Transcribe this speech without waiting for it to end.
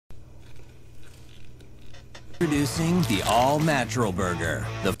Introducing the all-natural burger.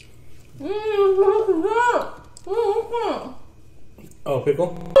 The Oh,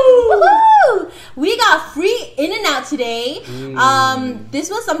 pickle? Woohoo! We got free In-N-Out today.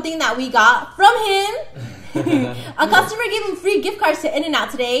 This was something that we got from him. A customer gave him free gift cards to In-N-Out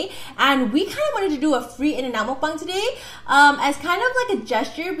today, and we kind of wanted to do a free In-N-Out mukbang today as kind of like a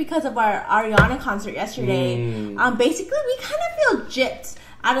gesture because of our Ariana concert yesterday. Basically, we kind of feel gypped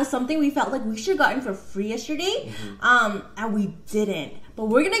out of something we felt like we should have gotten for free yesterday, and we didn't. But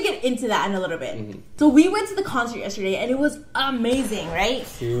we're gonna get into that in a little bit. So we went to the concert yesterday, and it was amazing, right?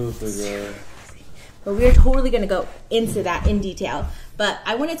 Super good. But we're totally gonna go into that in detail. But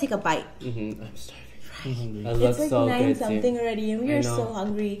I want to take a bite. I'm starving. Right. It's like so 9 something already, and we are so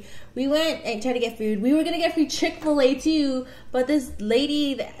hungry. We went and tried to get food. We were gonna get free Chick-fil-A too, but this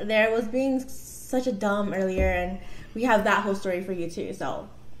lady there was being such a dumb earlier, and we have that whole story for you too. So,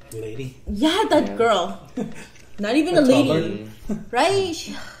 lady? Yeah, that girl. Not even a lady, right?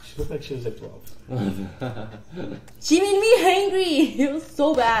 She looked like she was like 12. She made me hangry. It was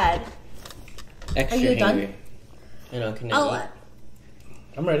so bad. Extra Are you hangry. done? I know. Can I eat?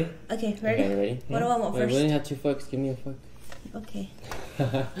 I'm ready. Okay, ready? Okay, ready? What do I want Wait, first? we only have 2 forks. Give me a fork. Okay.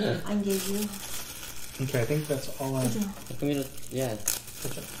 I gave you. Okay, I think that's all I... Yeah.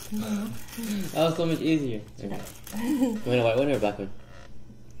 That was so much easier. Okay. You want a white one or a black one?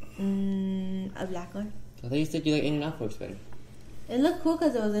 A black one. I thought you said you like In-N-Out forks better. It looked cool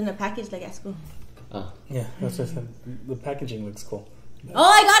because it was in a package like at school. Oh. Yeah, that's what I said. The packaging looks cool. Oh,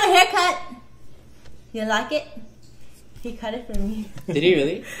 I got a haircut. You like it? He cut it for me. Did he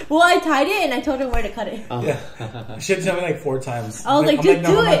really? Well, I tied it and I told him where to cut it. Oh. Yeah. She had to tell me like 4 times. I was like, just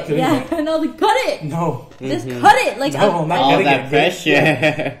do it. Yeah, and I was like, cut it. No. Just cut it. Like, no, I'm not all cutting that it. pressure.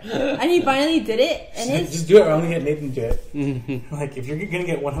 And he finally did it. And just do it, or I'm gonna get Nathan to do it. Like, if you're gonna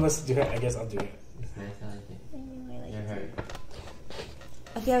get one of us to do it, I guess I'll do it.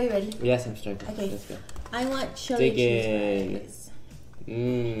 Okay, are you ready? Yes, I'm starting. Okay. Let's go. I want chili Dig cheese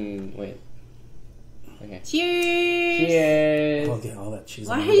in. fries. Wait. Okay. Cheers! Cheers! I'll get all that cheese.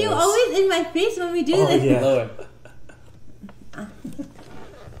 Why on are you those. always in my face when we do this? Yeah. Lower.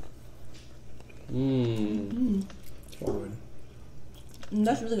 Forward.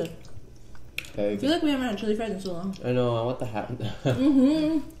 That's really good. Very I feel good. like we haven't had chili fries in so long. I know, I want the hat.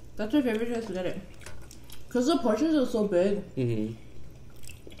 That's my favorite choice to get it. Because the portions are so big.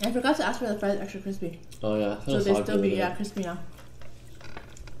 I forgot to ask for the fries extra crispy. Oh yeah. So they still be, crispy now.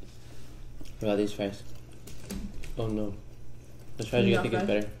 What about these fries? Oh no. Which fries do you think is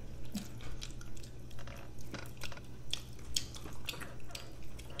better?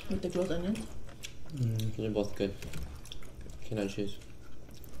 With the grilled onions. They're both good. Cannot choose.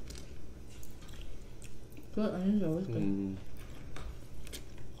 Grilled onions are always good.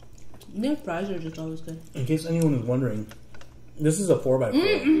 Their fries are just always good. In case anyone is wondering, this is a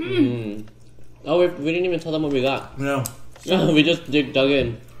 4x4. Oh, we didn't even tell them what we got. No. No, we just dug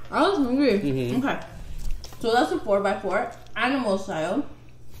in. I was hungry. Okay. So that's a 4x4, animal style.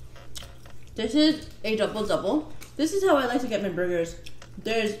 This is a double. This is how I like to get my burgers.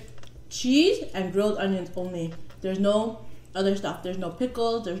 There's cheese and grilled onions only. There's no other stuff. There's no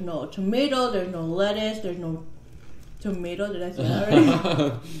pickles, there's no tomato, there's no lettuce, there's no tomato. Did I say that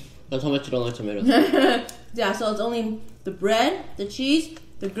already? That's how much you don't like tomatoes. Yeah, so it's only the bread, the cheese,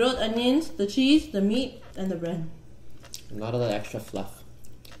 the grilled onions, the cheese, the meat, and the bread. Not all that extra fluff.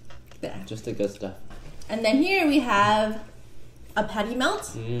 Yeah. Just the good stuff. And then here we have a patty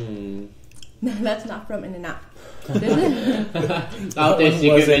melt. That's not from In-N-Out. Out there,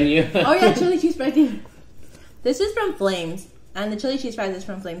 secret menu. Oh yeah, chili cheese fries. This is from Flames, and the chili cheese fries is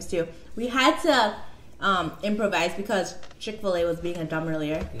from Flames too. We had to improvise because Chick-fil-A was being a dumb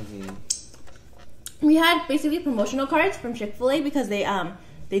earlier. We had basically promotional cards from Chick-fil-A because they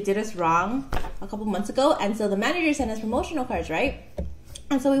did us wrong a couple months ago, and so the manager sent us promotional cards, right?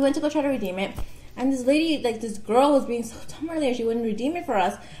 And so we went to go try to redeem it, and this lady, like this girl, was being so dumb earlier. She wouldn't redeem it for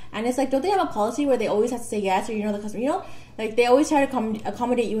us, and it's like, don't they have a policy where they always have to say yes, or the customer, like they always try to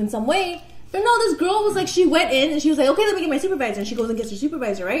accommodate you in some way? But no, this girl was like, she went in and she was like, okay, let me get my supervisor, and she goes and gets her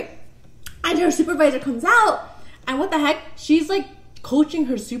supervisor, right? And her supervisor comes out, and what the heck? She's like coaching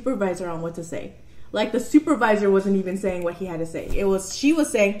her supervisor on what to say. Like the supervisor wasn't even saying what he had to say. She was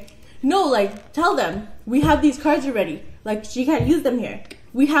saying, no, like tell them we have these cards already. Like she can't use them here.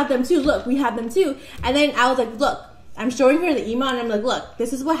 We have them too. Look, we have them too. And then I was like, look, I'm showing her the email, and I'm like, look,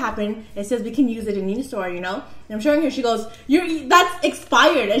 this is what happened. It says we can use it in any store, And I'm showing her. She goes, that's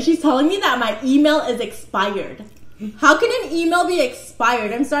expired, and she's telling me that my email is expired. How can an email be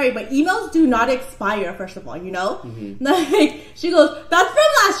expired? I'm sorry, but emails do not expire, first of all, Like, she goes, that's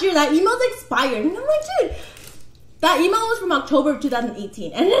from last year. That email's expired. And I'm like, dude, That email was from October of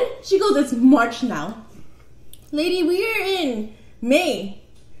 2018. And then she goes, it's March now. Lady, we are in May.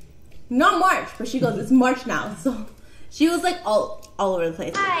 Not March, but she goes, it's March now. So she was like all over the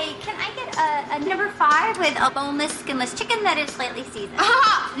place. Hi, can I get a number 5 with a boneless, skinless chicken that is slightly seasoned?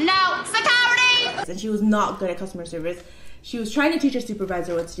 No, security! And she was not good at customer service. She was trying to teach her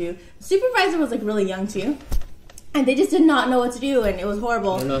supervisor what to do. The supervisor was like really young too. And they just did not know what to do, and it was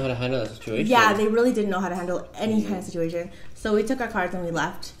horrible. They don't know how to handle that situation. Yeah, they really didn't know how to handle any kind of situation. So we took our cards and we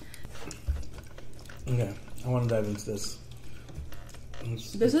left. Okay, I want to dive into this.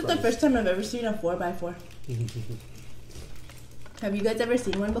 This is the first time I've ever seen a 4x4. Have you guys ever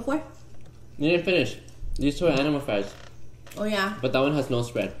seen one before? You didn't finish. These two are animal fries. Oh yeah, But that one has no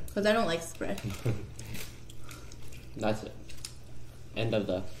spread. because I don't like spread. That's it. End of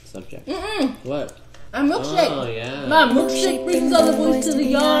the subject. What? A milkshake. Oh, yeah. My milkshake brings all the boys to the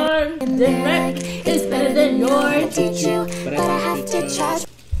yard. The wreck is better than yours. But I have to charge.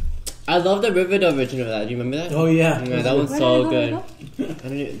 I love the Riverdale version of that. Do you remember that? Oh yeah, Yeah, that one's so Where did good. it I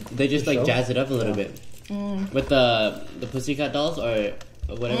don't even, they just like show? jazz it up a little bit. With the Pussycat Dolls or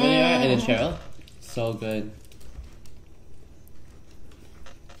whatever they are, and then Cheryl. So good.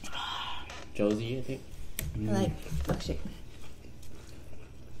 Josie, I think. I like milkshake.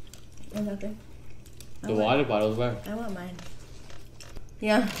 And nothing. The water bottles were. I want mine.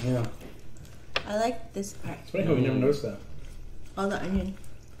 Yeah, yeah. I like this part. It's funny how we never noticed that. All the onion.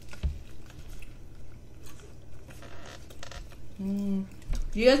 Do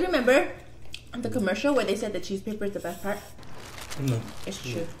you guys remember the commercial where they said the cheese paper is the best part? No. It's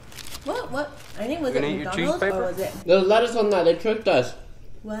true. What? I think was it Gonna eat your McDonald's cheese or paper? was it? There's lettuce on that. They tricked us.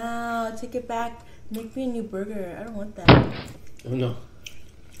 Wow, take it back. Make me a new burger. I don't want that. Oh no.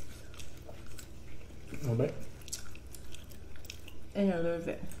 A little bit. And a little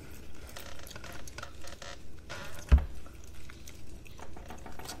bit.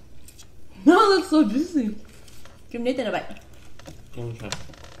 No, that's so juicy. Give Nathan a bite. One try.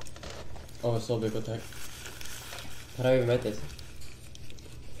 Oh, it's so big with that. How do I even write this?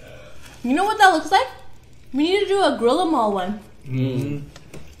 You know what that looks like? We need to do a Grill 'em all one. Mm-hmm.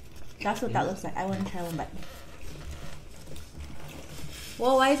 That's what that looks like. I want to try one bite.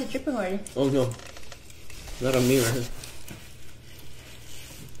 Well, why is it dripping already? Oh no. Not on me, right?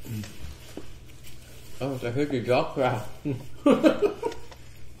 Oh, I heard your jaw crack.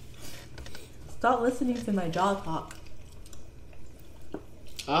 Stop listening to my jaw talk.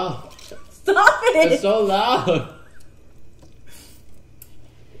 Oh, Stop it! it's so loud.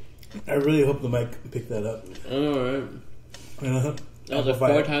 I really hope the mic picked that up. I know, right? That was like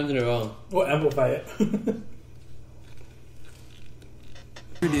 4 times in a row. We'll amplify it.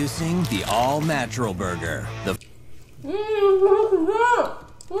 Introducing the all-natural burger. The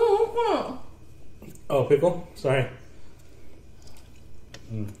Oh, pickle? Sorry.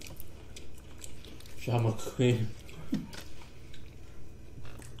 Shama Queen.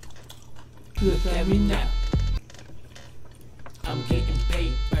 every now. I'm getting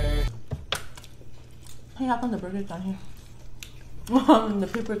paper. Hey, how come the burger's down here? And the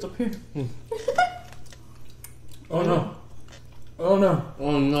paper's up here. Oh no. Oh no.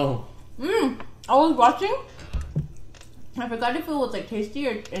 Oh no. I was watching. I forgot if it was like tasty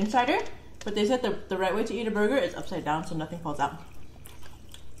or insider, but they said the right way to eat a burger is upside down so nothing falls out.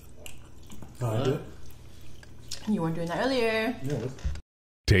 No, I do it. You weren't doing that earlier. Yeah, it was.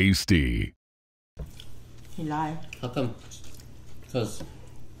 Tasty. He lied. How come? Because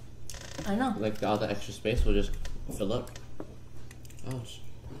I know. like all the extra space will just fill up. Oh,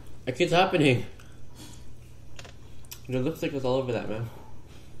 it keeps happening. Your lipstick was all over that, man.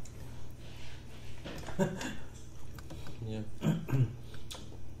 Yeah.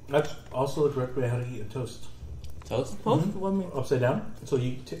 That's also the correct way how to eat a toast. Toast? Toast? What mean? Upside down. So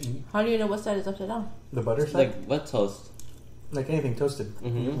you How do you know what side is upside down? the butter side, Like what toast? like anything toasted.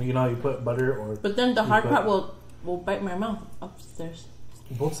 Mhm. You know, you put butter or But then the You hard put- part will bite my mouth upstairs.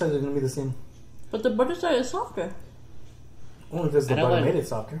 both sides are gonna be the same. But the butter side is softer. Only because the I don't butter want- made it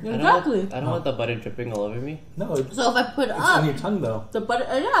softer. Exactly. I don't want the butter dripping all over me. No, it's So if I put it on your up, tongue though. the butter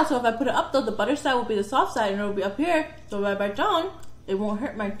yeah. So if I put it up though, the butter side will be the soft side, and it will be up here. So if I bite down, it won't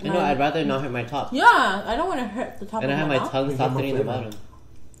hurt my. I know, I'd rather not hurt my top. Yeah, I don't want to hurt the top And I of have my my mouth. tongue You get more softening the flavor. bottom.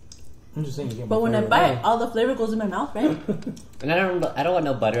 I'm just saying. You get But more when I flavor. bite, all the flavor goes in my mouth, right? And I don't want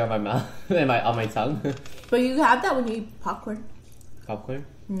no butter on my mouth and on my tongue. But you have that when you eat popcorn. Popcorn?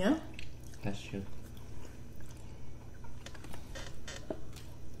 Yeah. That's true.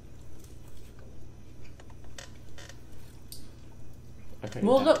 Okay.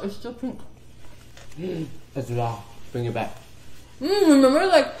 Well, look, it's still pink. It's raw. Bring it back. Remember,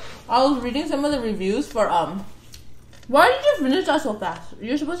 like I was reading some of the reviews for Why did you finish that so fast?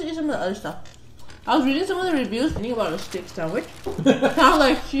 You're supposed to eat some of the other stuff. I was reading some of the reviews thinking about a steak sandwich. Sounded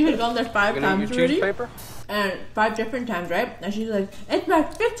like she had gone there 5 times already. Paper? And 5 different times, right? And she's like, it's my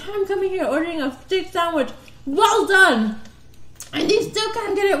 5th time coming here ordering a steak sandwich. Well done! And you still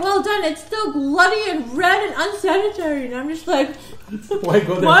can't get it well done. It's still bloody and red and unsanitary. And I'm just like, why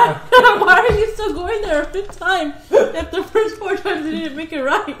go there? Why are you still going there a 5th time if the first 4 times they didn't make it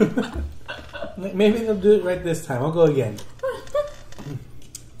right? Maybe they'll do it right this time. I'll go again.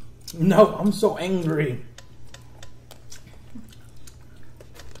 No, I'm so angry.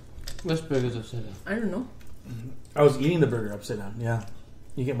 Which burger's upside down? I don't know. I was eating the burger upside down. Yeah,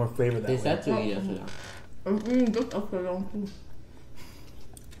 you get more flavor that way. They said to eat upside down. I'm eating just upside down too.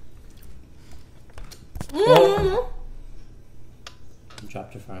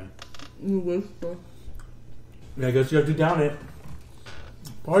 Dropped your fry. Yeah, I guess you have to down it.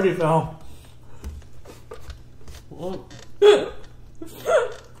 Party foul. Well,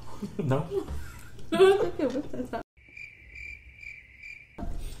 No.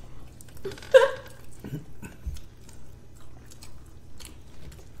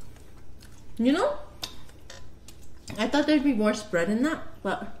 You know, I thought there'd be more spread in that,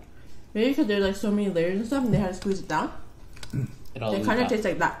 but maybe because there's like so many layers and stuff and they had to squeeze it down, it kind of tastes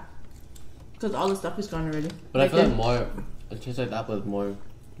like that. Because all the stuff is gone already. But I feel like more, it tastes like that with more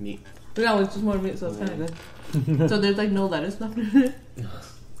meat. Yeah, it's just more meat, so it's kind of good. So there's like no lettuce left in it.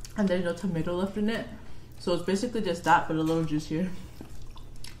 And there's no tomato left in it. So it's basically just that, but a little juicier.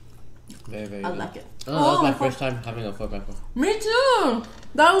 Very, very I good. like it. Oh, that was my first time having a 4x4. Me too!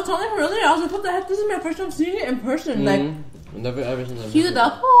 That I was telling her earlier. I was like, what the heck? This is my first time seeing it in person. Like, Never ever seen that. cue the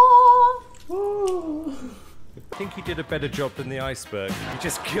I think he did a better job than the iceberg. He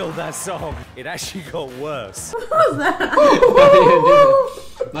just killed that song. It actually got worse. What was that?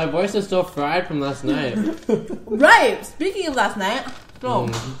 My voice is still fried from last night. Right. Speaking of last night. So,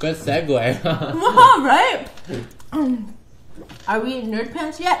 Good segue. right? Are we in nerd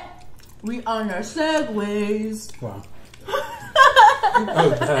pants yet? We on our segues. Wow.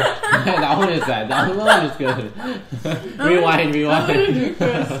 That one is bad. That one is good. Rewind.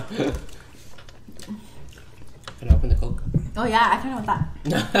 Can I open the Coke? Oh yeah, I kind of want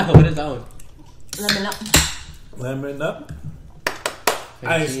that. What is that one? Lemon up. Lemon up.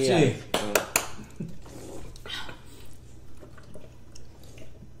 Iced tea.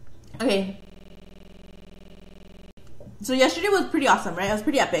 Okay. So yesterday was pretty awesome, right? It was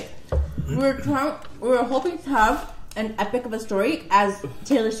pretty epic. We were hoping to have an epic of a story as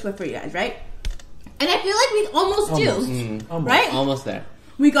Taylor Swift for you guys, right? And I feel like we almost do, right? Almost there.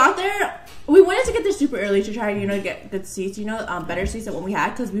 We got there. We wanted to get there super early to try, get good seats, better seats than what we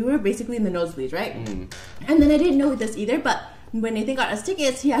had because we were basically in the nosebleeds, right? And then I didn't know this either, but when Nathan got us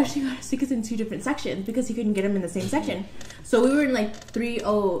tickets, he actually got us tickets in 2 different sections because he couldn't get them in the same section. So we were in like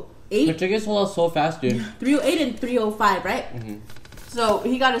 308. The tickets sold out so fast, dude. 308 and 305, right? So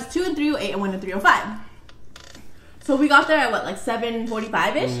he got us 2 in 308 and 1 in 305. So we got there at what, like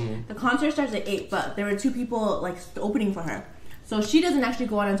 7:45ish? The concert starts at 8, but there were 2 people like opening for her. So she doesn't actually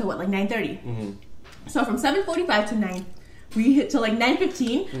go on until what, like 9:30. So from 7:45 to 9, we hit to like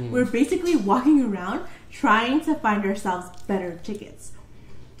 9:15. We're basically walking around trying to find ourselves better tickets.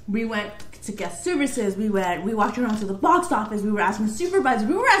 We went to guest services. We walked around to the box office. We were asking supervisors.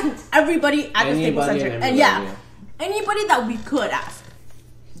 We were asking everybody at the Staples Center, and anybody that we could ask.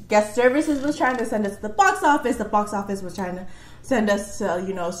 Guest services was trying to send us to the box office. The box office was trying to send us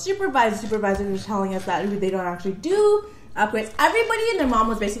to supervisors. Supervisors were telling us that they don't actually do upgrades. Everybody and their mom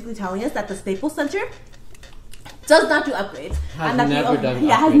was basically telling us that the Staples Center does not do upgrades. Has never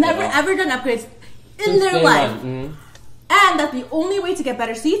done upgrades in their life. And that the only way to get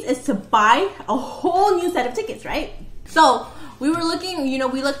better seats is to buy a whole new set of tickets, right? So we were looking,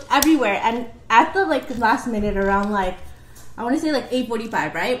 we looked everywhere, and at the last minute, around I want to say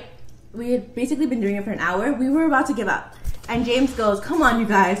 8:45, right? We had basically been doing it for an hour. We were about to give up. And James goes, come on, you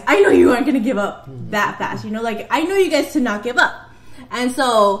guys. I know you aren't going to give up that fast. I know you guys to not give up. And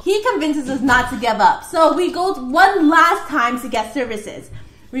so he convinces us not to give up. So we go one last time to guest services.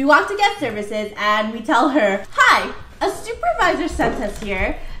 We walk to guest services and we tell her, hi, a supervisor sent us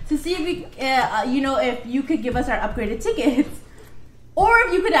here to see if we, if you could give us our upgraded tickets. Or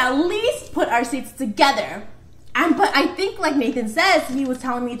if you could at least put our seats together. But I think, like Nathan says, he was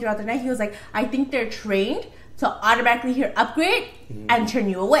telling me throughout the night, he was like, I think they're trained to automatically hear upgrade and turn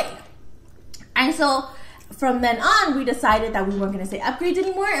you away. And so from then on, we decided that we weren't going to say upgrades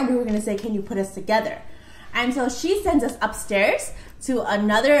anymore, and we were going to say, can you put us together? And so she sends us upstairs to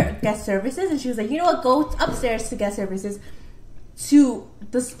another guest services, and she was like, you know what, go upstairs to guest services. to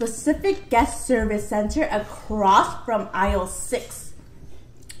the specific guest service center across from aisle 6.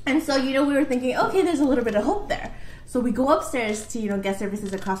 And so, you know, we were thinking, okay, there's a little bit of hope there. So we go upstairs to, you know, guest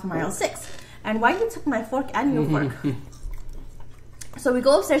services across from aisle 6. And why you took my fork and your fork? So we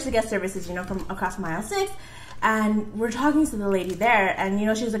go upstairs to guest services, you know, from across from aisle 6. And we're talking to the lady there. And, you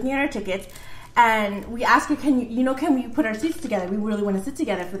know, she's looking at our tickets. And we ask her, can we put our seats together? We really want to sit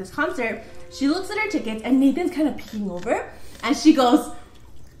together for this concert. She looks at her tickets, and Nathan's kind of peeking over. And she goes,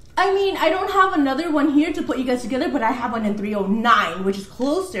 I mean, I don't have another one here to put you guys together, but I have one in 309, which is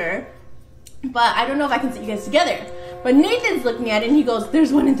closer. But I don't know if I can sit you guys together. But Nathan's looking at it, and he goes,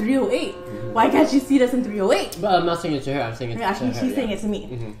 there's one in 308. Why can't you seat us in 308? But I'm not saying it to her. I'm saying it to her. She's saying it to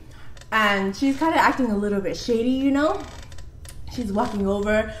me. And she's kind of acting a little bit shady, you know? She's walking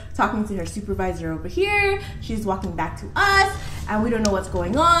over, talking to her supervisor over here. She's walking back to us, and we don't know what's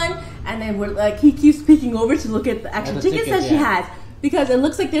going on. And then we're like, he keeps peeking over to look at the actual tickets that she has, because it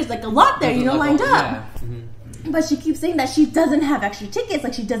looks like there's like a lot there, you know, lined up. Yeah. But she keeps saying that she doesn't have extra tickets,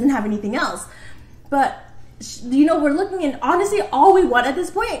 like she doesn't have anything else. But, you know, we're looking, and honestly, all we want at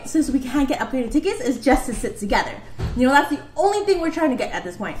this point, since we can't get upgraded tickets, is just to sit together. You know, that's the only thing we're trying to get at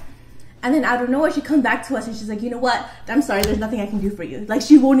this point. And then out of nowhere, she comes back to us and she's like, you know what? I'm sorry, there's nothing I can do for you. Like,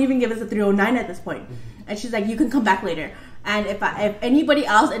 she won't even give us a 309 at this point. And she's like, you can come back later. And if anybody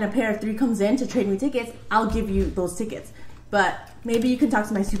else in a pair of 3 comes in to trade me tickets, I'll give you those tickets. But maybe you can talk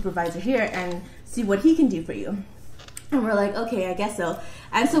to my supervisor here and see what he can do for you. And we're like, okay, I guess so.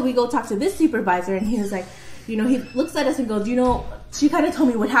 And so we go talk to this supervisor, and he was like, you know, he looks at us and goes, you know, she kind of told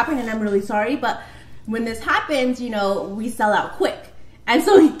me what happened, and I'm really sorry. But when this happens, you know, we sell out quick. And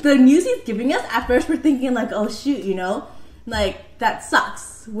so the news he's giving us, at first we're thinking like, oh shoot, you know, like that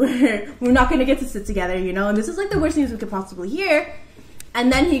sucks. We're not going to get to sit together, you know, and this is like the worst news we could possibly hear.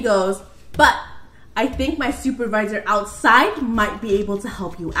 And then he goes, but I think my supervisor outside might be able to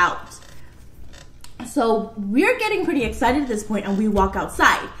help you out. So we're getting pretty excited at this point, and we walk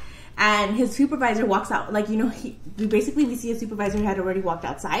outside. And his supervisor walks out, like, you know, we see a supervisor who had already walked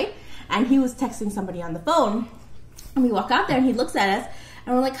outside, and he was texting somebody on the phone. And we walk out there, and he looks at us,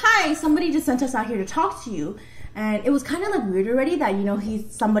 and we're like, hi, somebody just sent us out here to talk to you. And it was kind of like weird already that, you know,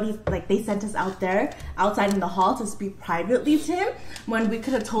 they sent us out there, outside in the hall to speak privately to him, when we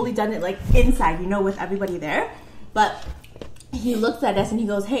could have totally done it like inside, you know, with everybody there. But he looks at us and he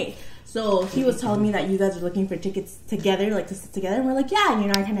goes, hey, so he was telling me that you guys are looking for tickets together, like to sit together. And we're like, yeah. And, you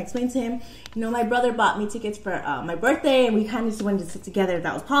know, I kind of explained to him, you know, my brother bought me tickets for my birthday, and we kind of just wanted to sit together if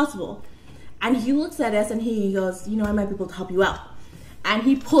that was possible. And he looks at us and he goes, you know, I might be able to help you out. And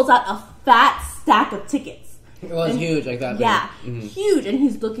he pulls out a fat stack of tickets. It was huge, like that. Yeah, huge. And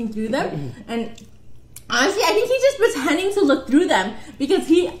he's looking through them. And honestly, I think he's just pretending to look through them, because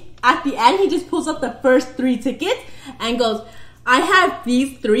at the end, he just pulls up the first 3 tickets and goes, I have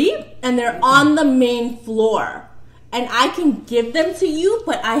these 3, and they're on the main floor. And I can give them to you,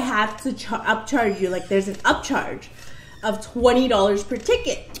 but I have to upcharge you. Like, there's an upcharge of $20 per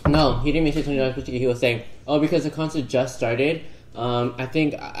ticket. No, he didn't say $20 per ticket. He was saying, oh, because the concert just started, I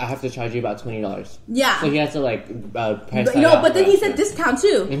think I have to charge you about $20. Yeah. So he has to, like, price that out. But then he said discount,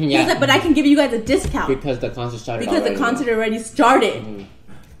 too. Yeah. He was like, but I can give you guys a discount. Because the concert started the concert already started.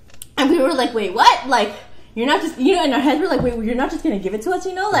 And we were like, wait, what? Like, you're not just, you know, in our heads, we're like, wait, you're not just going to give it to us,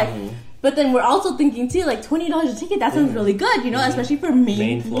 you know? Like, but then we're also thinking, too, like, $20 a ticket, that sounds really good, you know, especially for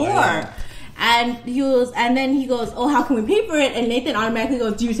main floor. Yeah. And then he goes, oh, how can we pay for it? And Nathan automatically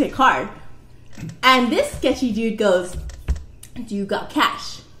goes, do you take card? And this sketchy dude goes, do you got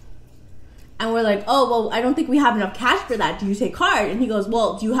cash? And we're like, oh, well, I don't think we have enough cash for that. Do you take card? And he goes,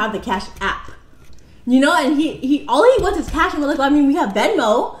 well, do you have the cash app? You know, and he all he wants is cash. And we're like, well, I mean, we have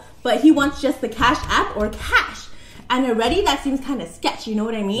Venmo, but he wants just the cash app or cash. And already that seems kind of sketch, you know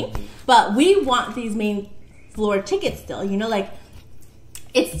what I mean? But we want these main floor tickets still, you know, like,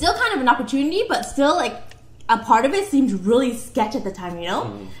 it's still kind of an opportunity, but still, like, a part of it seems really sketch at the time, you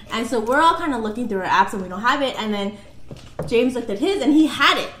know? And so we're all kind of looking through our apps and we don't have it. And then James looked at his and he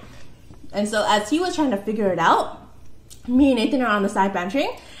had it. And so as he was trying to figure it out, me and Nathan are on the side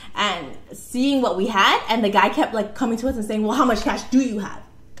bantering and seeing what we had. And the guy kept, like, coming to us and saying, well, how much cash do you have?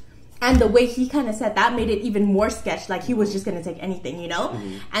 And the way he kind of said that made it even more sketch, like he was just going to take anything, you know?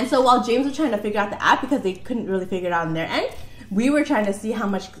 And so while James was trying to figure out the app, because they couldn't really figure it out on their end, we were trying to see how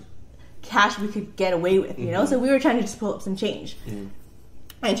much cash we could get away with, you know? So we were trying to just pull up some change.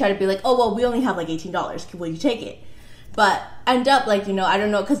 And try to be like, oh, well, we only have like $18. Will you take it? But end up, like, you know, I don't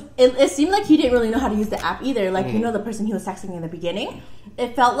know, because it seemed like he didn't really know how to use the app either. Like, you know, the person he was texting in the beginning,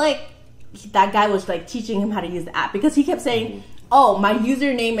 it felt like that guy was, like, teaching him how to use the app. Because he kept saying, oh, my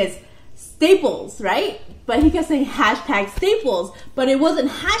username is Staples, right? But he kept saying hashtag Staples, but it wasn't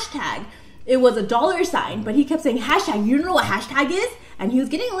hashtag. It was a $sign, but he kept saying hashtag. You don't know what hashtag is? And he was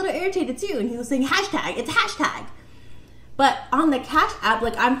getting a little irritated too, and he was saying hashtag. It's hashtag. But on the Cash App,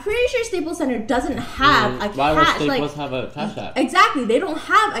 like, I'm pretty sure Staples Center doesn't have a Why would cash. Staples have a Cash App? Exactly, they don't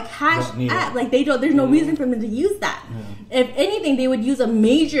have a Cash App. Like, they don't. There's no reason for them to use that. If anything, they would use a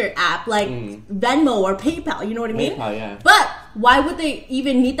major app like Venmo or PayPal. You know what I mean? PayPal, yeah. But why would they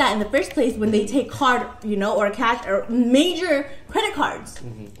even need that in the first place when they take card, you know, or cash or major credit cards?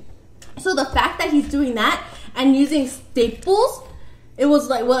 So the fact that he's doing that and using Staples. It was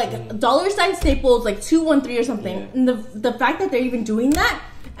like, well, like $sign Staples, like 213 or something. Yeah. And the fact that they're even doing that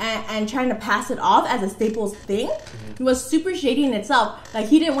and trying to pass it off as a Staples thing was super shady in itself. Like,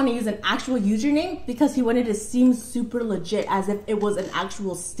 he didn't want to use an actual username because he wanted to seem super legit, as if it was an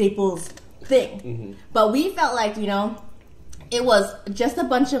actual Staples thing. But we felt like, you know, it was just a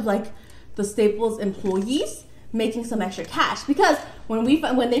bunch of like the Staples employees making some extra cash, because when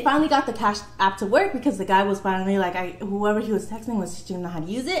they finally got the Cash App to work, because the guy was finally like, whoever he was texting was teaching him how to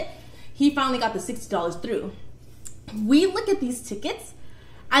use it, he finally got the $60 through. We look at these tickets,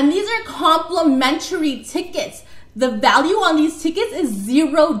 and these are complimentary tickets. The value on these tickets is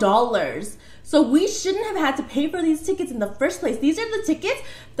 $0. So we shouldn't have had to pay for these tickets in the first place. These are the tickets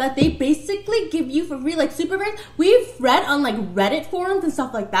that they basically give you for free, like super friends. We've read on like Reddit forums and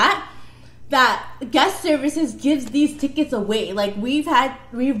stuff like that guest services gives these tickets away. Like, we've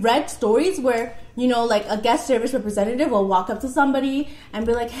read stories where, you know, like a guest service representative will walk up to somebody and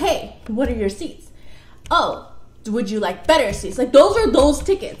be like, hey, what are your seats? Oh, would you like better seats? Like, those are those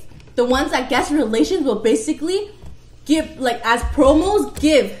tickets. The ones that guest relations will basically give, like, as promos,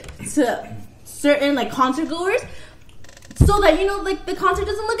 give to certain like concert goers, so that, you know, like the concert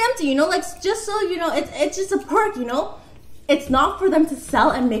doesn't look empty, you know, like, just so, you know, it's just a perk, you know. It's not for them to sell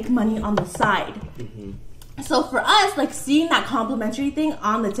and make money on the side. So for us, like, seeing that complimentary thing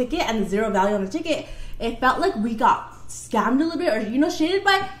on the ticket and the zero value on the ticket, it felt like we got scammed a little bit, or, you know, shaded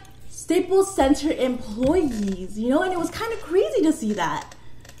by Staples Center employees, you know, and it was kind of crazy to see that.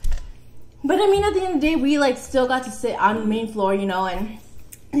 But I mean, at the end of the day, we like still got to sit on the main floor, you know, and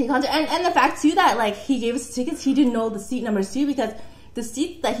the fact too that like he gave us tickets, he didn't know the seat numbers too, because the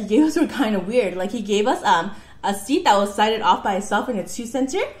seats that he gave us were kind of weird. Like, he gave us a seat that was sided off by itself in a 2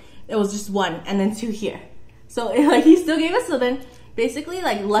 center. It was just 1 and then 2 here. So like, he still gave us. So then basically,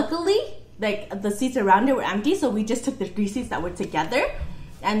 like, luckily, like, the seats around it were empty. So we just took the 3 seats that were together,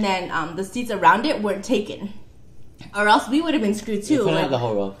 and then the seats around it weren't taken, or else we would have been screwed too. Like, the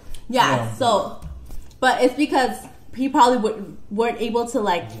whole row. Yeah. So, but it's because he probably weren't able to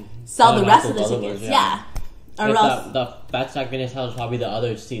like sell the rest of the tickets. Yeah. Or else the Fat Stack Finish held probably the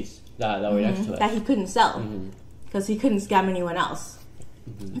other seats that were next to it. That he couldn't sell because he couldn't scam anyone else.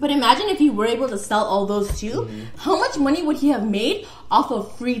 But imagine if he were able to sell all those too. How much money would he have made off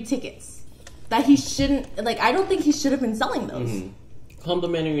of free tickets that he shouldn't, like, I don't think he should have been selling those.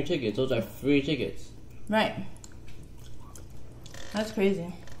 Complimentary tickets, those are free tickets. Right. That's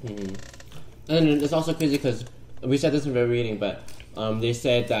crazy. And it's also crazy because we said this in the reading, but they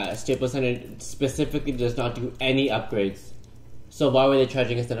said that Staples Center specifically does not do any upgrades. So why were they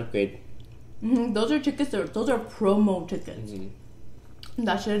charging us an upgrade? Those are tickets. Those are promo tickets.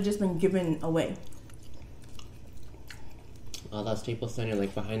 That should have just been given away. Oh, that Staples Center,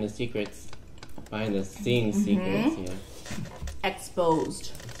 like, behind the scenes secrets, yeah.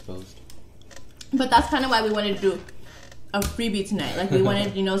 Exposed. But that's kind of why we wanted to do a freebie tonight. Like, we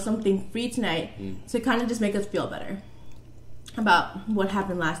wanted, you know, something free tonight to kind of just make us feel better about what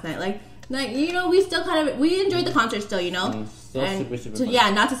happened last night. Like, you know, we still kind of, we enjoyed the concert still, you know? Still super fun. Yeah,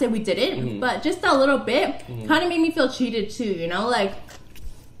 not to say we didn't, but just a little bit kind of made me feel cheated too, you know? Like,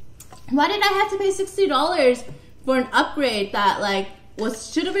 why did I have to pay $60 for an upgrade that, like,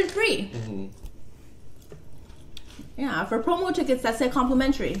 should have been free? Yeah, for promo tickets that said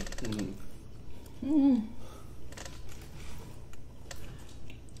complimentary.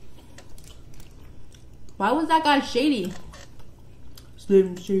 Why was that guy shady?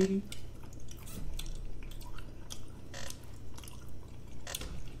 Slim Shady.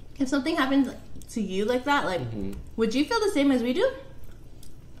 If something happens to you like that, like, would you feel the same as we do?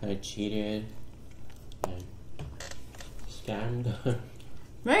 I cheated. I scammed.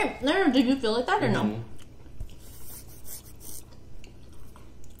 Right? No, did you feel like that or no?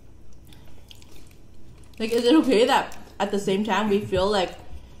 Like, is it okay that at the same time we feel like,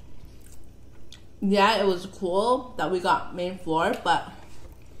 yeah, it was cool that we got main floor, but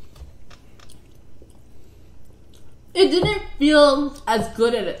it didn't feel as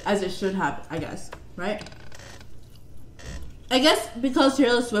good as it should have, I guess, right? I guess because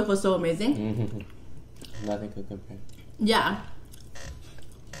Taylor Swift was so amazing. Nothing could compare. Yeah.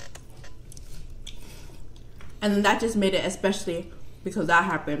 And then that just made it, especially because that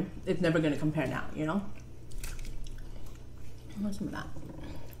happened, it's never going to compare now, you know? What's some of that?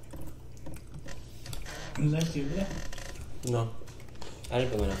 Was that you there? No. I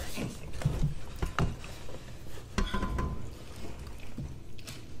didn't put one up.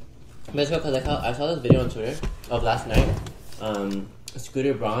 But it's because I saw this video on Twitter of last night.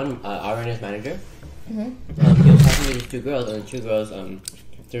 Scooter Braun, Ariana's manager, he was talking to these two girls, and the two girls,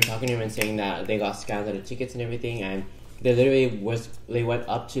 they were talking to him and saying that they got scammed out of tickets and everything, and they literally went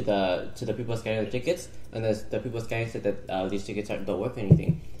up to the people scanning the tickets, and the people scanning said that these tickets don't work or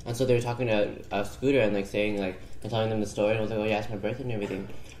anything, and so they were talking to Scooter and like saying like and telling them the story, and I was like, oh yeah, it's my birthday and everything,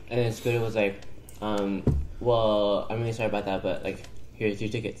 and then Scooter was like, well, I'm really sorry about that, but like here's 2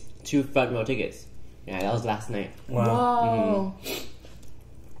 tickets, 2 front row tickets. Yeah, that was last night. Wow.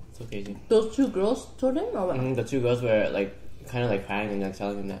 So crazy. Those 2 girls told him, or what? The 2 girls were like kind of like crying and like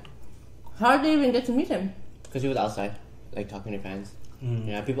telling him that. How did they even get to meet him? Because he was outside, like talking to fans.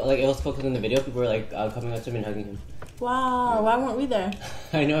 Yeah, people like it was focused in the video. People were like coming up to him and hugging him. Wow, why weren't we there?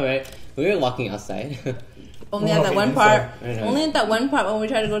 I know, right? We were walking outside. Only at that one part. Only at that one part when we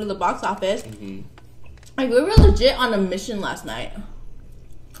tried to go to the box office. Like we were legit on a mission last night.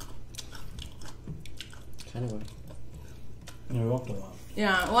 Kind of. We walked a lot.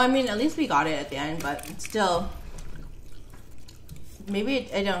 Yeah, well, I mean, at least we got it at the end, but still, maybe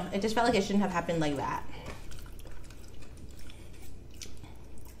it just felt like it shouldn't have happened like that.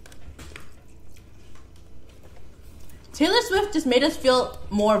 Taylor Swift just made us feel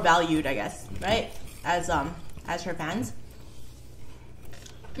more valued, I guess, right? As her fans.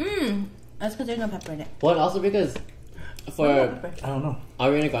 That's because there's no pepper in it. Well, also because for I don't know.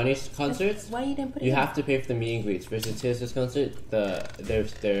 Ariana Grande's concerts, Why you didn't put it you in? have to pay for the meet and greets. Versus Taylor Swift's concert,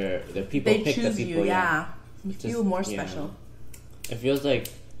 the people They pick choose the people. you, yeah. You Just- feel more yeah. special. It feels like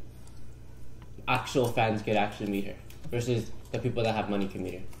actual fans could actually meet her versus the people that have money can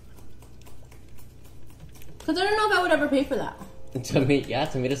meet her. Because I don't know if I would ever pay for that. To meet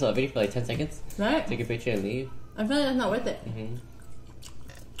a celebrity for like 10 seconds, Right? take a picture and leave. I feel like that's not worth it.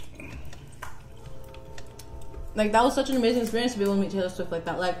 Like that was such an amazing experience to be able to meet Taylor Swift like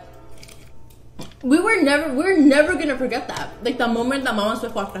that. Like we're never gonna forget that. Like the moment that Mama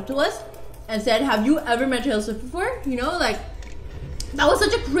Swift walked up to us and said, "Have you ever met Taylor Swift before?" You know, like that was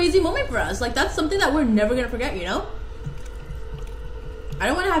such a crazy moment for us. Like that's something that we're never gonna forget. You know, I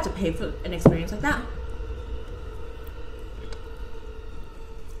don't want to have to pay for an experience like that.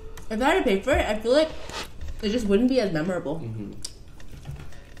 If I had to pay for it, I feel like it just wouldn't be as memorable.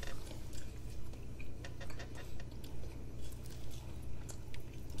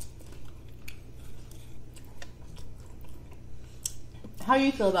 How do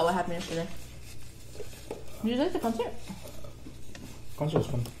you feel about what happened yesterday? Did you like the concert? Concert was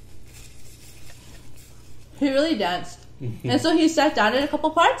fun. He really danced. And so he sat down in a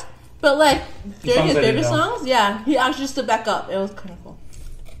couple parts, but like during his songs I favorite didn't know. songs, yeah, he actually stood back up. It was kind of cool.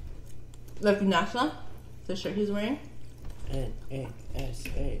 Like NASA, the shirt he's wearing.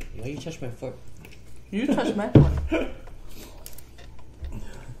 N-A-S-A. Why you touch my fork? You touched my phone.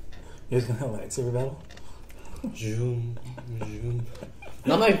 You guys gonna have a lightsaber battle? Zoom, zoom.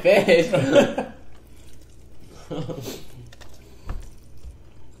 Not my face.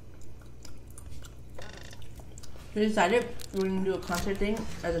 We decided we're gonna do a concert thing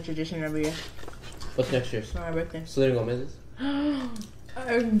as a tradition every year What's next year's? for my birthday. Selena Gomez's.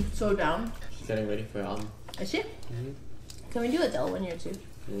 I'm so down. She's getting ready for her album. Is she? Can we do Adele one year too?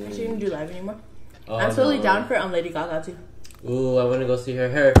 Is she gonna do live anymore? Oh, I'm totally no. down for Lady Gaga too. Ooh, I want to go see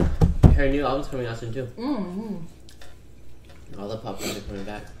her. Her new album's coming out soon too. All the pop songs are coming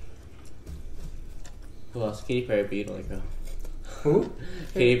back. Who else? Katy Perry, but you don't like her. Who?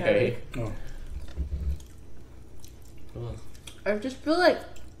 Katy Perry. Oh. Who else? I just feel like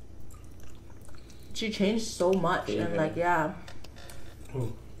she changed so much, Katy and Perry. like yeah,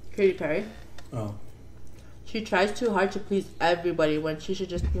 Who? Katy Perry. Oh. She tries too hard to please everybody when she should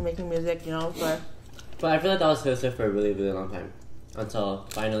just be making music, you know, for But I feel like that was Taylor Swift for a really, really long time. Until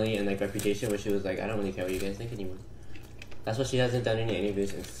finally, in like Reputation, where she was like, I don't really care what you guys think anymore. That's why she hasn't done any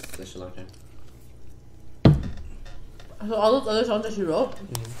interviews in such a long time. so all those other songs that she wrote,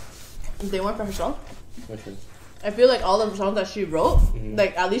 they weren't for herself. Which one? I feel like all the songs that she wrote,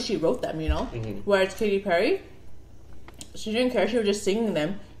 like at least she wrote them, you know. Whereas Katy Perry, she didn't care; she was just singing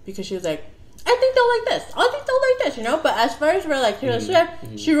them because she was like, I think they'll like this. I think they'll like this, you know. But as far as we're like Taylor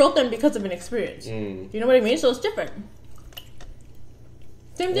Swift, she wrote them because of an experience. You know what I mean? So it's different.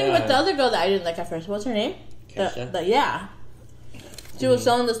 Same thing with the other girl that I didn't like at first. What's her name? Kesha? Yeah. She was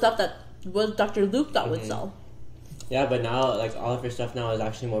selling the stuff that was Dr. Luke thought would sell. Yeah, but now, like, all of her stuff now is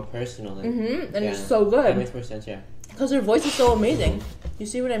actually more personal. Like, And it's so good. That makes more sense, yeah. Because her voice is so amazing. You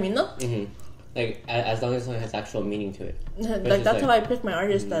see what I mean, though? Like, as long as something has actual meaning to it. Like, that's how I pick my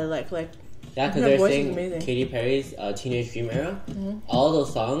artists that I like. Like, yeah, because they're saying Katy Perry's Teenage Dream era, all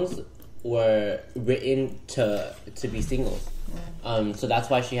those songs were written to be singles. So that's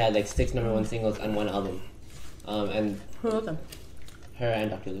why she had like 6 #1 singles on one album. And who wrote them? Her and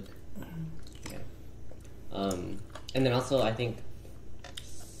Dr. Luke. Yeah. And then also I think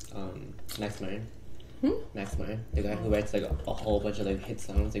Max Martin. Max Martin, the guy who writes like a whole bunch of like hit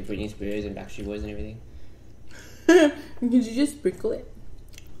songs like Britney Spears and Backstreet Boys and everything. Did you just sprinkle it?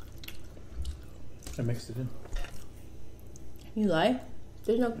 I mixed it in. You lie?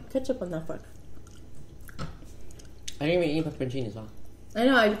 There's no ketchup on that fork. I didn't even eat pepperoncini as well. I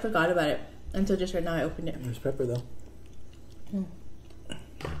know, I forgot about it until just right now I opened it. There's pepper though.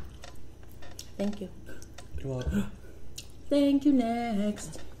 Thank you. You're welcome. Thank you,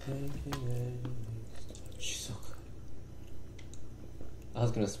 next. Thank you, next. She's so good. I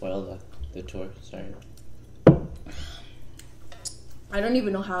was gonna spoil the tour, sorry. I don't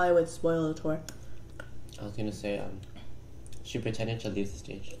even know how I would spoil the tour. I was gonna say, she pretended to leave the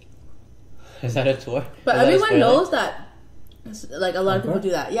stage. Is that a tour? But everyone knows that. Like, a lot of people do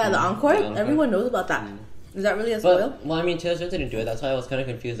that. Yeah, the encore. Everyone knows about that. Is that really a spoil? Well, I mean, Taylor Swift didn't do it. That's why I was kind of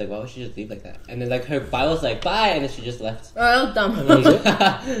confused. Like, why would she just leave like that? And then, like, her bye was like, bye, and then she just left. Oh, that was dumb.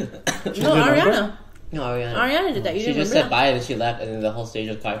 No, Ariana. No, Ariana. Ariana did that. You She didn't just remember said bye, and then she left, and then the whole stage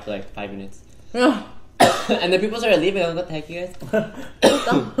was quiet for like 5 minutes. that? And then people started leaving. I was like, what the heck, you guys?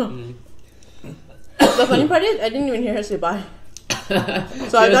 The funny part is, I didn't even hear her say bye. So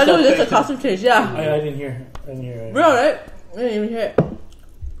I thought it was just a costume change. Yeah. I didn't hear. I didn't hear it. Bro, right? I didn't even hear it.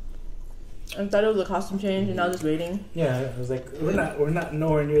 I thought it was a costume change, and I was just waiting. Yeah, I was like, we're not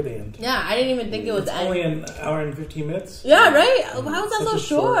nowhere near the end. Yeah, I didn't even think it was the end. Only an hour and 15 minutes. Yeah, right? Why was that so Such a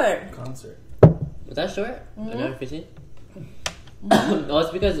short? Concert. Was that short? An hour 15? No,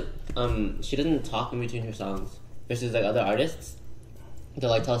 it's because she doesn't talk in between her songs. Versus like other artists. They'll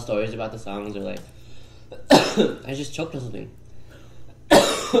like tell stories about the songs or like I just choked on something.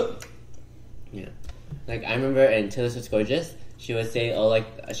 Yeah. Like I remember in Taylor Swift's Gorgeous, she would say, oh, like,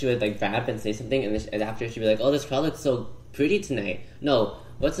 she would, like, rap and say something, and after she'd be like, oh, this crowd looks so pretty tonight. No,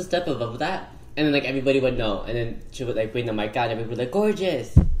 what's the step above that? And then, like, everybody would know. And then she would, like, bring the mic out, and everybody would be like,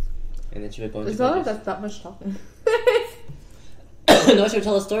 gorgeous! And then she would go into It's not like that's that much talking. No, she would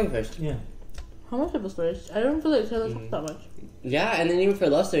tell a story first. Yeah. How much of a story? I don't feel like Taylor talks that much. Yeah, and then even for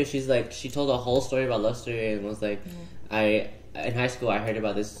Love Story, she's, like, she told a whole story about Love Story, and was like, in high school, I heard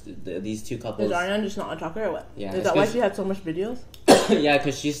about these two couples. Is Ariana just not a talker or what? Yeah. Is that why she had so much videos? Yeah,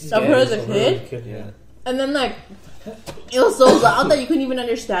 because she's Of her as a kid? Yeah. And then, like, it was so loud that you couldn't even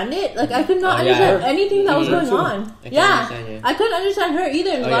understand it. Like, I could not understand anything that was going on. I couldn't understand her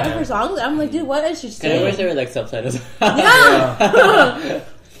either in a lot of her songs. I'm like, dude, what is she saying? I wish there were, like, subtitles. Yeah!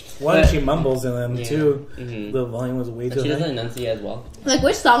 One, she mumbles, and then two, the volume was way too high. She doesn't enunciate as well. Like,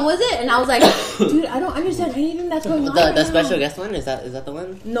 which song was it? And I was like, dude, I don't understand anything that's going on. The special guest one? Is that the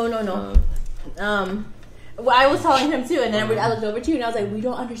one? No. Well, I was telling him too, and then I looked over to you, and I was like, we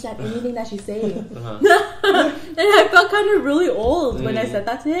don't understand anything that she's saying. And I felt kind of really old when I said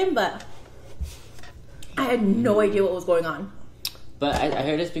that to him, but I had no idea what was going on. But I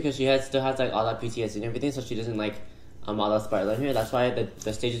heard it's because she still has like all that PTSD and everything, so she doesn't like all that spotlight here. That's why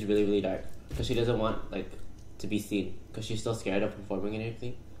the stage is really, really dark, because she doesn't want like to be seen, because she's still scared of performing and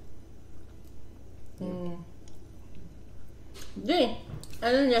everything. Dang.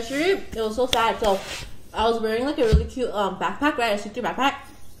 And then yesterday, it was so sad. So I was wearing like a really cute backpack, right? A see-through backpack.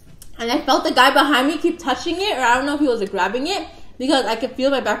 And I felt the guy behind me keep touching it, or I don't know if he was like grabbing it, because I could feel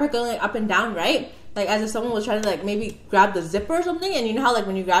my backpack going like up and down, right? Like as if someone was trying to like maybe grab the zipper or something, and you know how like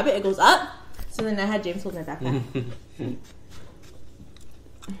when you grab it, it goes up? So then I had James hold my backpack.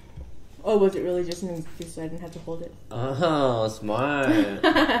 Or was it really just me because I didn't have to hold it? Oh, smart.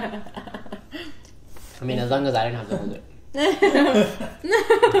 I mean, as long as I didn't have to hold it. Yeah,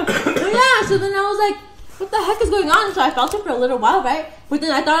 so then I was like, what the heck is going on? So I felt it for a little while, right? But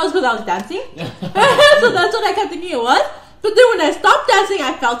then I thought it was because I was dancing. So that's what I kept thinking it was. But then when I stopped dancing,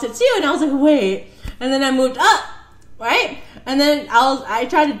 I felt it too, and I was like, wait. And then I moved up, right? And then I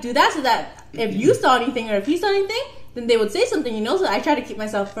tried to do that so that if you saw anything or if he saw anything, then they would say something, you know? So I tried to keep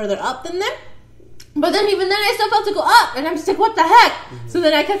myself further up than them. But then even then, I still felt to go up, and I'm just like, what the heck? So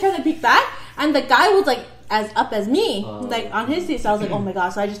then I kept trying to peek back, and the guy was like as up as me, like on his seat. So I was like, oh my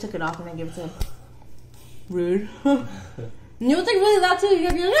gosh. So I just took it off and I gave it to him. Rude. And you was like really loud too.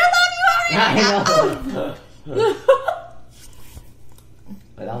 You're like, I love you, Ariana.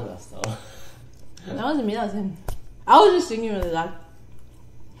 But that was us though. That wasn't me, that was him. I was just singing really loud.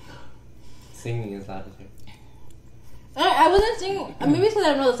 Singing is loud as her. I wasn't singing, maybe because I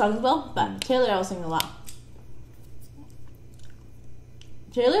don't know the songs well, but Taylor I was singing a lot.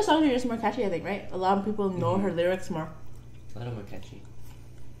 Taylor's songs are just more catchy, I think, right? A lot of people know her lyrics more. A little more catchy.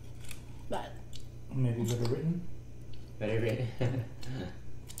 But Maybe better written. Better written.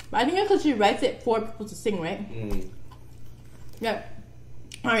 I think it's because she writes it for people to sing, right? Yeah.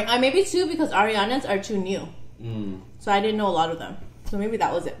 Alright, maybe two because Ariana's are too new. So I didn't know a lot of them. So maybe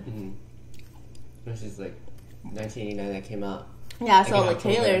that was it. Which is like 1989 that came out. Yeah, so in like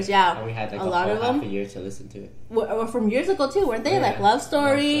October. Taylor's, yeah. And we had like a lot whole of half them. a year to listen to it. Were from years ago too, weren't they? Yeah. Like Love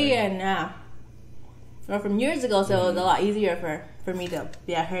Story and yeah. Or from years ago, so it was a lot easier for me to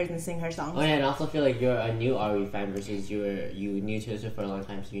her and sing her songs. Oh yeah, and I also feel like you're a new Ari fan versus you knew Taylor Swift for a long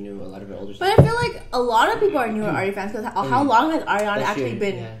time, so you knew a lot of her older But songs. I feel like a lot of people are newer Ari fans because how long has Ariana That's actually true,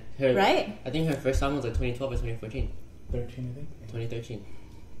 been? yeah. Her, right? I think her first song was like 2012 or 2014. 13, I think. 2013.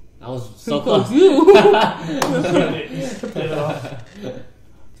 I was so close. You. That's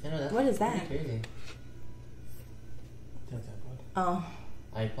What is that? Crazy. That's iPod. Oh.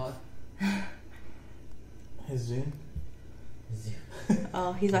 iPod. His Zoom.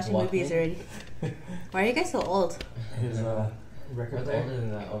 Oh, he's watching Walkman? movies already. Why are you guys so old? His record What's player. older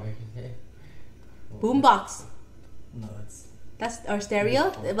than that over here? Boombox. No, That's our stereo.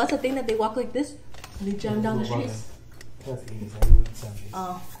 What's the thing that they walk like this? And they jam down the street. That's 80s. I wouldn't sound 80s.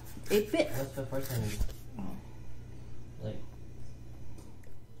 Oh, 8-bit. What's the first time? Like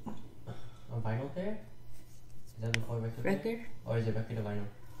a vinyl player? Is that before record? player? Record. Or is it record to vinyl?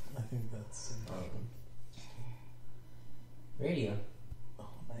 I think that's. Radio. Oh,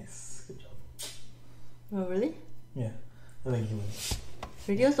 nice. Good job. Oh, really? Yeah. I think he wins.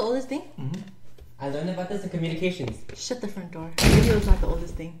 Radio's the oldest thing? I learned about this in communications. Shut the front door. Radio's not the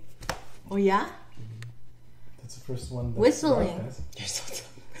oldest thing. Oh, yeah? That's the first one. That's Whistling. broadcast. You're so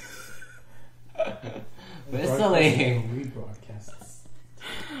dumb. Whistling. Rebroadcasts.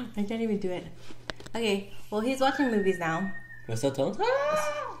 I can't even do it. Okay, well, he's watching movies now. Whistle tone?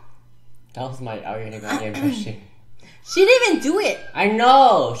 That was my Ariana Grande impression. She didn't even do it. I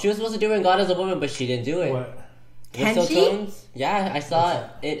know! She was supposed to do it in God as a Woman, but she didn't do it. What? Can Whistle she? tones? Yeah, I saw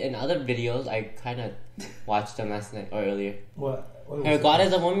it in other videos. I kind of watched them last night or earlier. What Her was God it?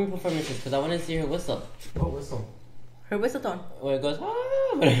 as a Woman performances, because I want to see her whistle. What whistle? Her whistle tone. Where it goes,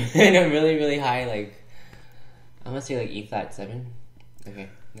 but in a really, really high, like, I'm gonna say like E flat 7. Okay,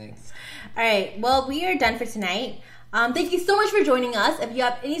 next. Alright, well, we are done for tonight. Thank you so much for joining us. If you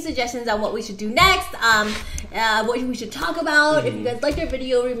have any suggestions on what we should do next, what we should talk about, if you guys liked our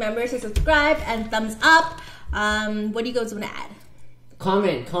video, remember to subscribe and thumbs up. What do you guys want to add?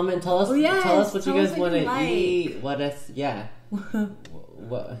 Comment, tell us, Oh, yes. tell us what Tell you us guys what want you to like. eat. What us, yeah.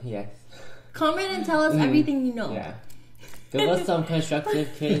 What, yes. Comment and tell us everything you know. Yeah. Give us some constructive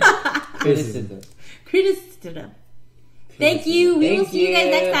criticism. Criticism. Thank you. We will Thank see you guys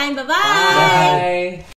you. next time. Bye-bye. Bye.